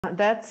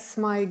That's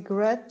my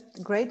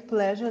great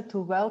pleasure to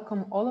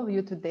welcome all of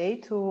you today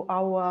to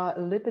our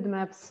Lipid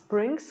Map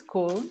Spring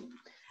School.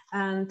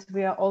 And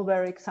we are all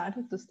very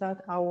excited to start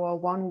our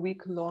 1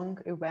 week long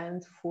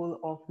event full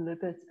of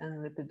lipids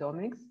and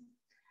lipidomics.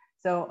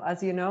 So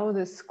as you know,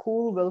 the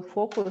school will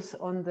focus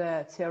on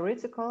the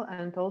theoretical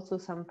and also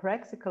some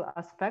practical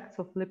aspects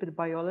of lipid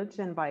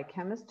biology and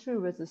biochemistry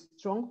with a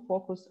strong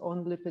focus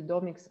on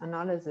lipidomics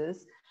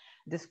analysis,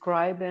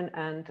 describing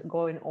and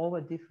going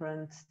over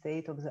different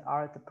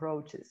state-of-the-art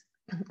approaches.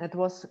 It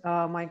was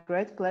my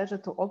great pleasure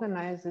to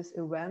organize this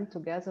event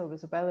together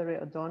with Valerie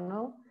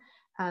O'Donnell,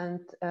 and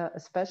a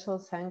special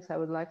thanks I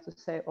would like to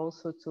say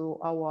also to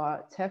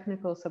our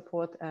technical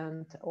support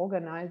and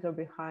organizer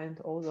behind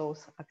all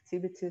those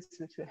activities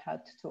which we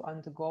had to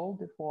undergo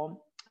before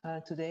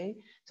today,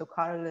 to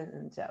Carolyn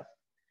and Jeff.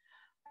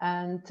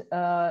 And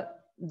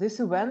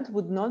this event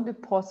would not be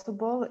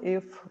possible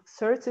if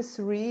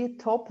 33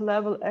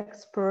 top-level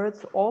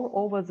experts all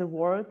over the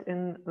world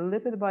in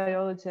lipid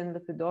biology and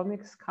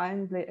lipidomics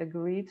kindly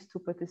agreed to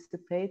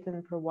participate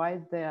and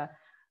provide their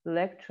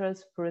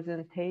lectures,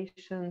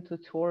 presentation,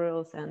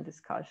 tutorials, and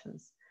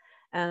discussions.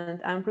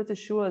 And I'm pretty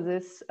sure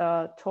this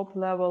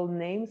top-level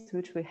names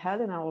which we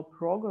had in our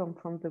program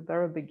from the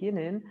very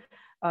beginning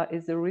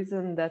is the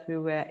reason that we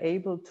were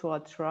able to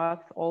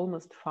attract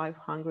almost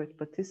 500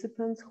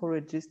 participants who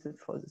registered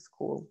for the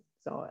school.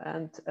 So,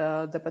 and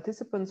the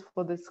participants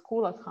for the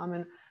school are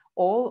coming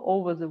all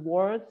over the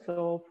world,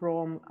 so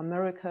from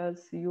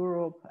Americas,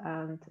 Europe,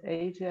 and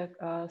Asia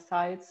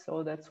sides.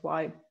 So that's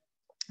why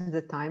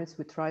the times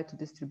we try to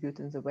distribute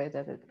in the way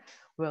that it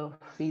will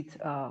fit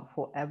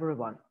for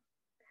everyone.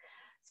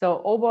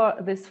 So over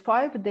these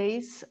 5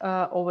 days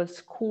over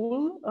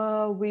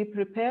school, we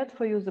prepared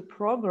for you the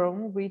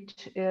program,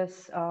 which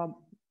is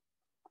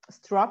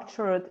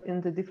structured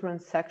in the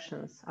different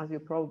sections, as you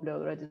probably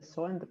already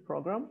saw in the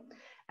program.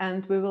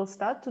 And we will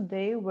start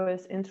today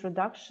with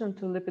introduction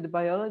to lipid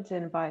biology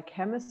and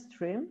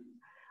biochemistry,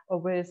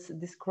 with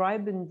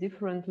describing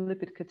different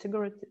lipid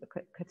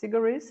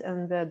categories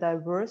and the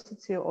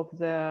diversity of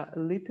the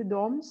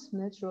lipidomes,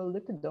 natural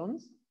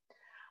lipidomes.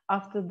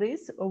 After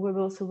this, we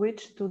will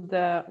switch to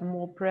the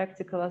more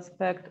practical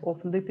aspect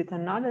of lipid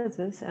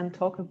analysis and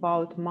talk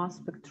about mass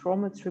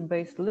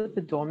spectrometry-based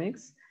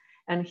lipidomics.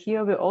 And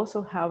here we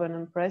also have an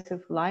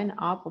impressive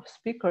lineup of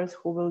speakers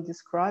who will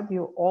describe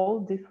you all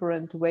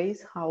different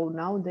ways how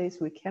nowadays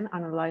we can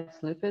analyze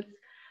lipids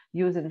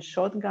using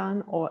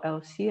shotgun or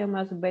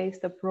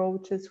LCMS-based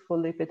approaches for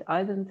lipid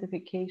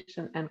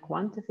identification and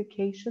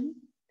quantification.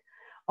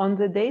 On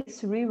the day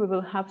 3, we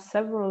will have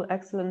several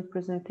excellent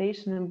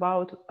presentations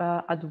about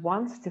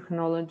advanced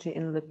technology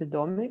in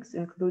lipidomics,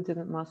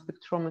 including mass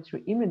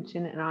spectrometry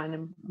imaging and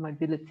ion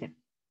mobility.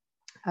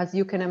 As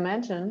you can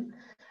imagine,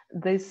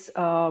 this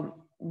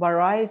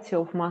variety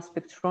of mass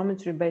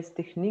spectrometry-based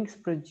techniques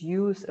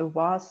produce a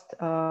vast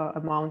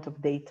amount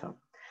of data.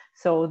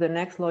 So the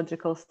next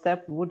logical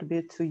step would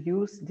be to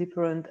use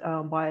different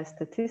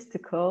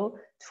biostatistical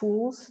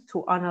tools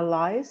to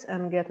analyze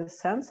and get a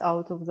sense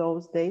out of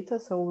those data.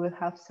 So we'll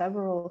have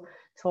several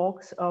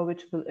talks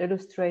which will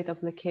illustrate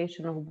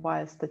application of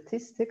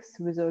biostatistics,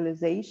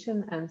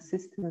 visualization, and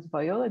systems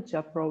biology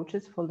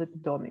approaches for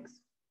lipidomics.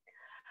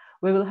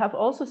 We will have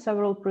also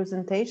several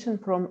presentations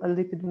from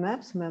Lipid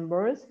Maps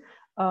members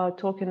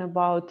talking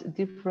about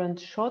different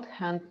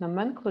shorthand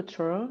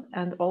nomenclature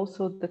and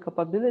also the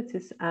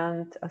capabilities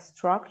and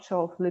structure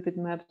of Lipid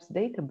Maps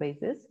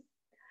databases.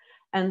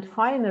 And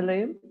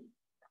finally,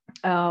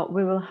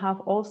 we will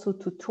have also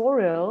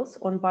tutorials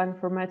on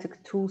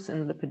bioinformatic tools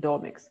in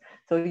lipidomics.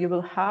 So you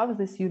will have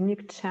this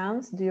unique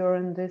chance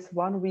during this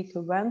 1 week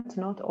event,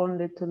 not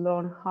only to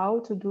learn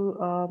how to do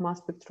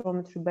mass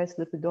spectrometry-based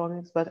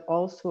lipidomics, but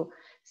also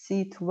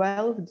see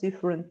 12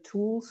 different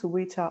tools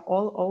which are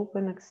all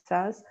open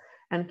access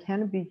and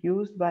can be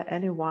used by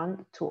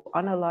anyone to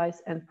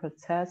analyze and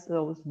process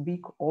those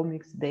big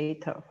omics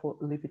data for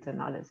lipid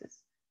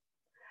analysis.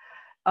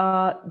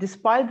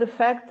 Despite the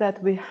fact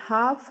that we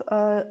have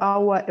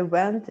our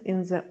event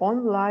in the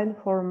online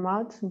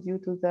format due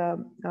to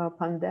the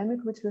pandemic,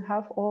 which we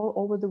have all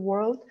over the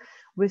world,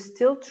 we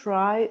still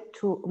try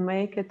to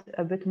make it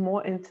a bit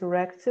more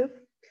interactive.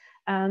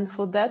 And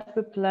for that,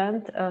 we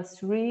planned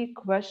 3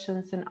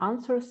 questions and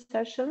answer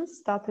sessions,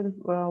 starting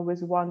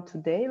with one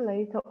today,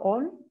 later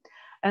on.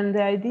 And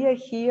the idea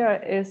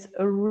here is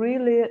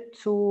really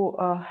to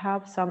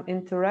have some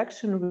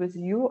interaction with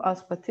you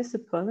as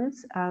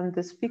participants, and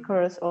the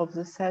speakers of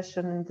the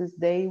session in this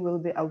day will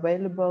be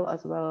available,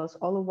 as well as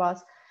all of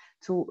us,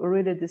 to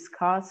really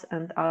discuss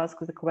and ask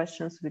the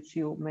questions which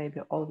you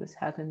maybe always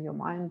had in your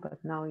mind, but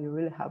now you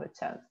really have a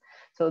chance.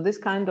 So this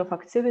kind of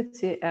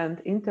activity and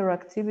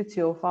interactivity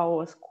of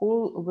our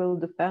school will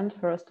depend,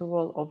 first of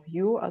all, of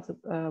you as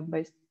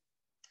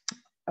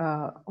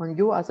on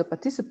you as a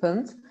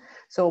participant.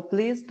 So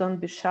please don't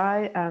be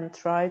shy and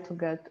try to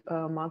get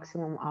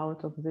maximum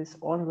out of this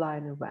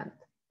online event.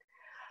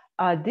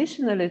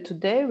 Additionally,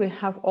 today we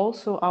have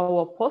also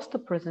our poster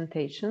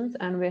presentations,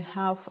 and we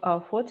have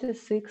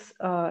 46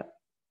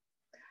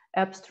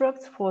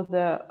 abstracts for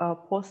the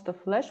poster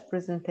flash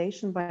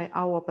presentation by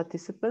our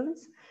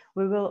participants.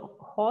 We will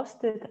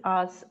host it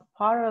as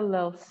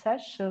parallel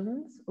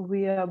sessions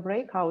via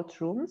breakout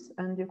rooms,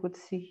 and you could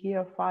see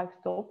here 5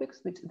 topics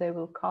which they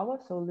will cover.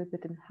 So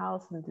lipid in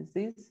health and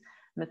disease,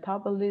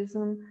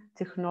 metabolism,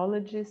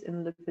 technologies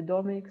in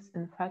lipidomics,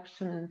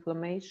 infection,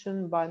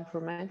 inflammation,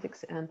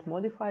 bioinformatics, and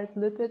modified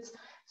lipids.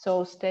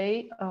 So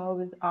stay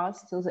with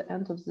us till the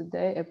end of the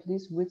day, and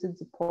please visit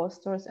the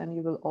posters, and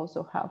you will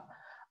also have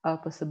a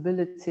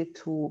possibility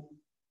to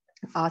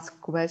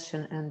ask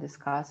questions and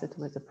discuss it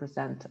with the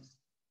presenters.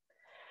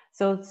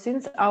 So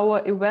since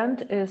our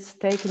event is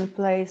taking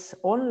place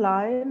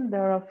online,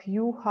 there are a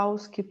few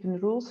housekeeping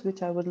rules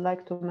which I would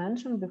like to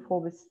mention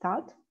before we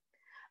start.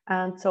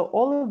 And so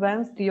all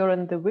events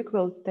during the week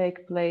will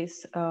take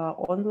place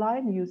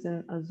online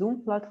using a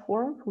Zoom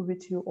platform for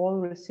which you all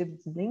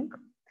received the link.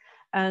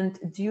 And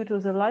due to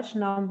the large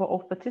number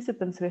of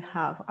participants we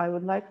have, I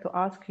would like to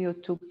ask you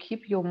to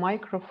keep your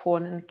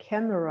microphone and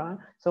camera,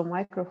 so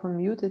microphone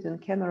muted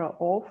and camera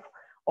off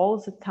all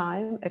the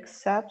time,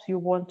 except you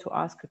want to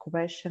ask a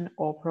question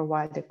or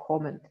provide a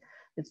comment.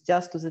 It's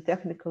just to the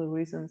technical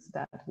reasons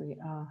that we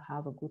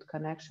have a good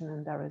connection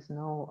and there is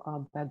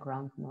no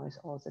background noise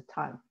all the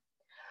time.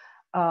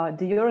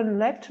 During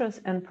lectures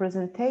and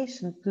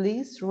presentation,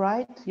 please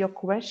write your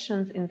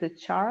questions in the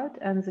chat,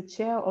 and the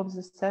chair of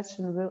the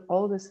session will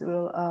always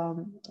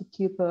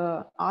keep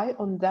an eye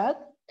on that.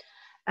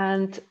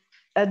 And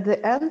at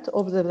the end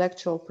of the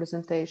lecture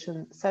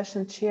presentation,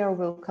 session chair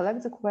will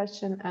collect the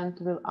question and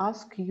will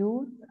ask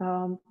you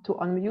to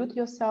unmute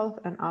yourself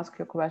and ask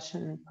your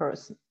question in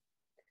person.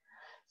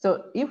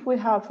 So if we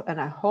have,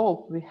 and I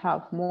hope we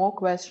have more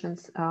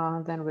questions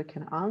than we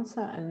can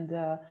answer, and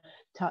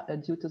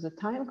due to the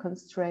time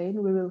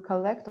constraint, we will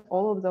collect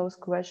all of those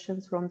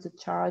questions from the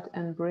chat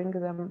and bring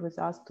them with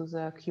us to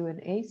the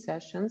Q&A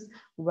sessions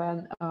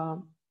when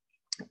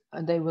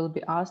they will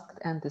be asked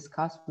and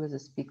discussed with the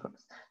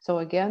speakers. So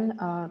again,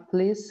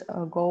 please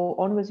go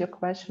on with your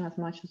question as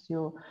much as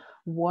you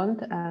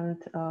want and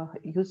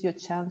use your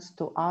chance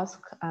to ask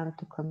and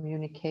to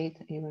communicate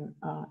even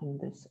in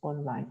this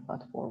online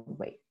platform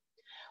way.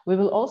 We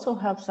will also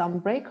have some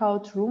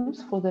breakout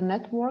rooms for the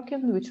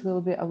networking, which will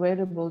be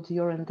available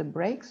during the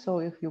break. So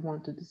if you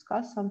want to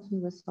discuss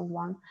something with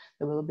someone,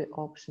 there will be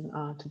option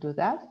to do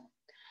that.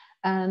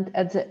 And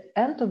at the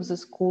end of the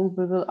school,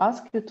 we will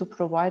ask you to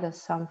provide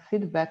us some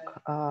feedback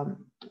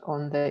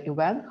on the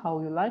event,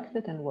 how you liked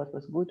it and what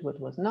was good,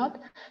 what was not.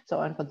 So,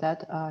 and for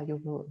that,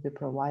 you will be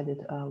provided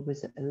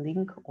with a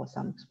link or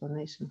some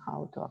explanation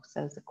how to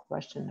access the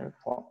questionnaire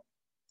form.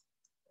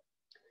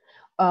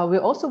 We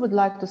also would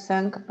like to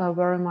thank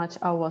very much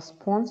our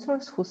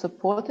sponsors who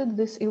supported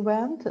this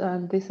event.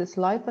 This is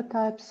Lipid,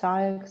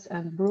 SciEx,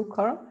 and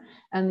Bruker.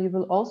 And you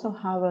will also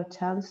have a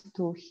chance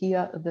to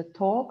hear the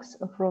talks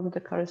from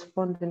the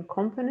corresponding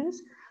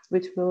companies,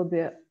 which will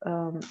be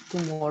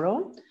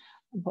tomorrow,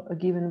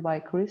 given by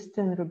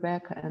Kristen,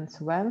 Rebecca, and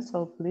Sven.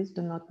 So please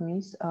do not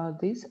miss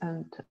this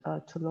and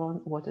to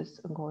learn what is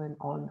going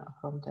on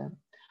from the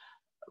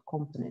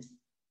companies.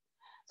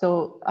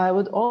 So I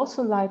would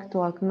also like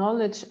to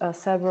acknowledge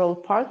several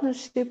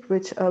partnerships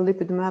which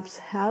Lipid Maps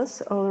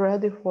has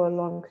already for a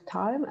long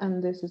time,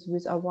 and this is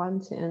with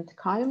Avanti and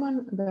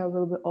Cayman. There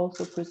will be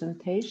also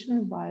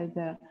presentation by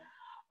the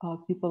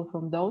people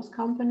from those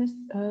companies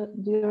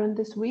during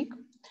this week.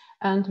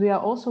 And we are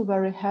also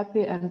very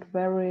happy and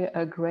very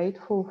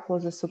grateful for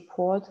the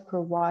support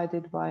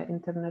provided by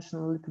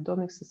International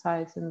Lipidomics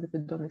Society and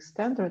Lipidomics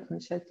Standard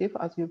Initiative.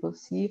 As you will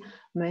see,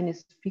 many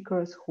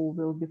speakers who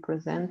will be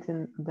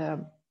presenting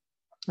the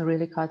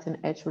really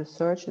cutting-edge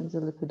research in the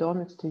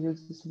lipidomics to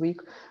use this week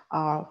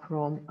are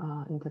from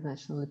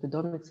International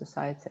Lipidomics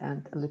Society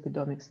and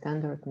Lipidomics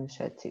Standard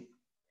Initiative.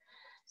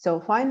 So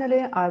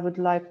finally, I would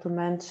like to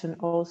mention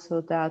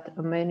also that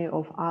many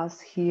of us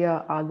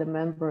here are the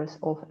members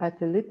of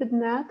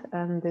EpiLipidNet,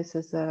 and this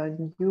is a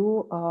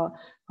new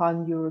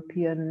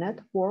pan-European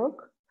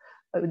network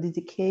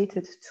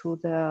dedicated to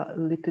the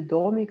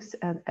lipidomics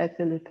and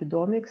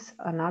epilipidomics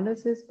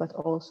analysis, but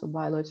also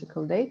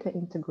biological data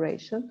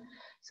integration.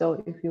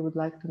 So if you would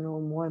like to know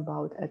more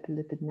about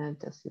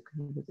EpiLipidNet, you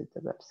can visit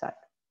the website.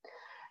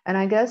 And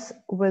I guess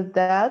with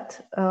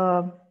that,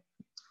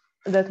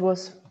 that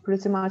was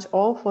pretty much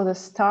all for the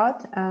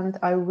start. And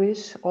I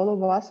wish all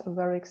of us a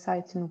very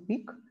exciting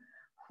week,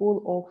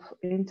 full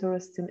of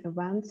interesting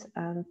events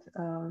and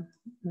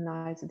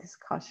nice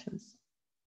discussions.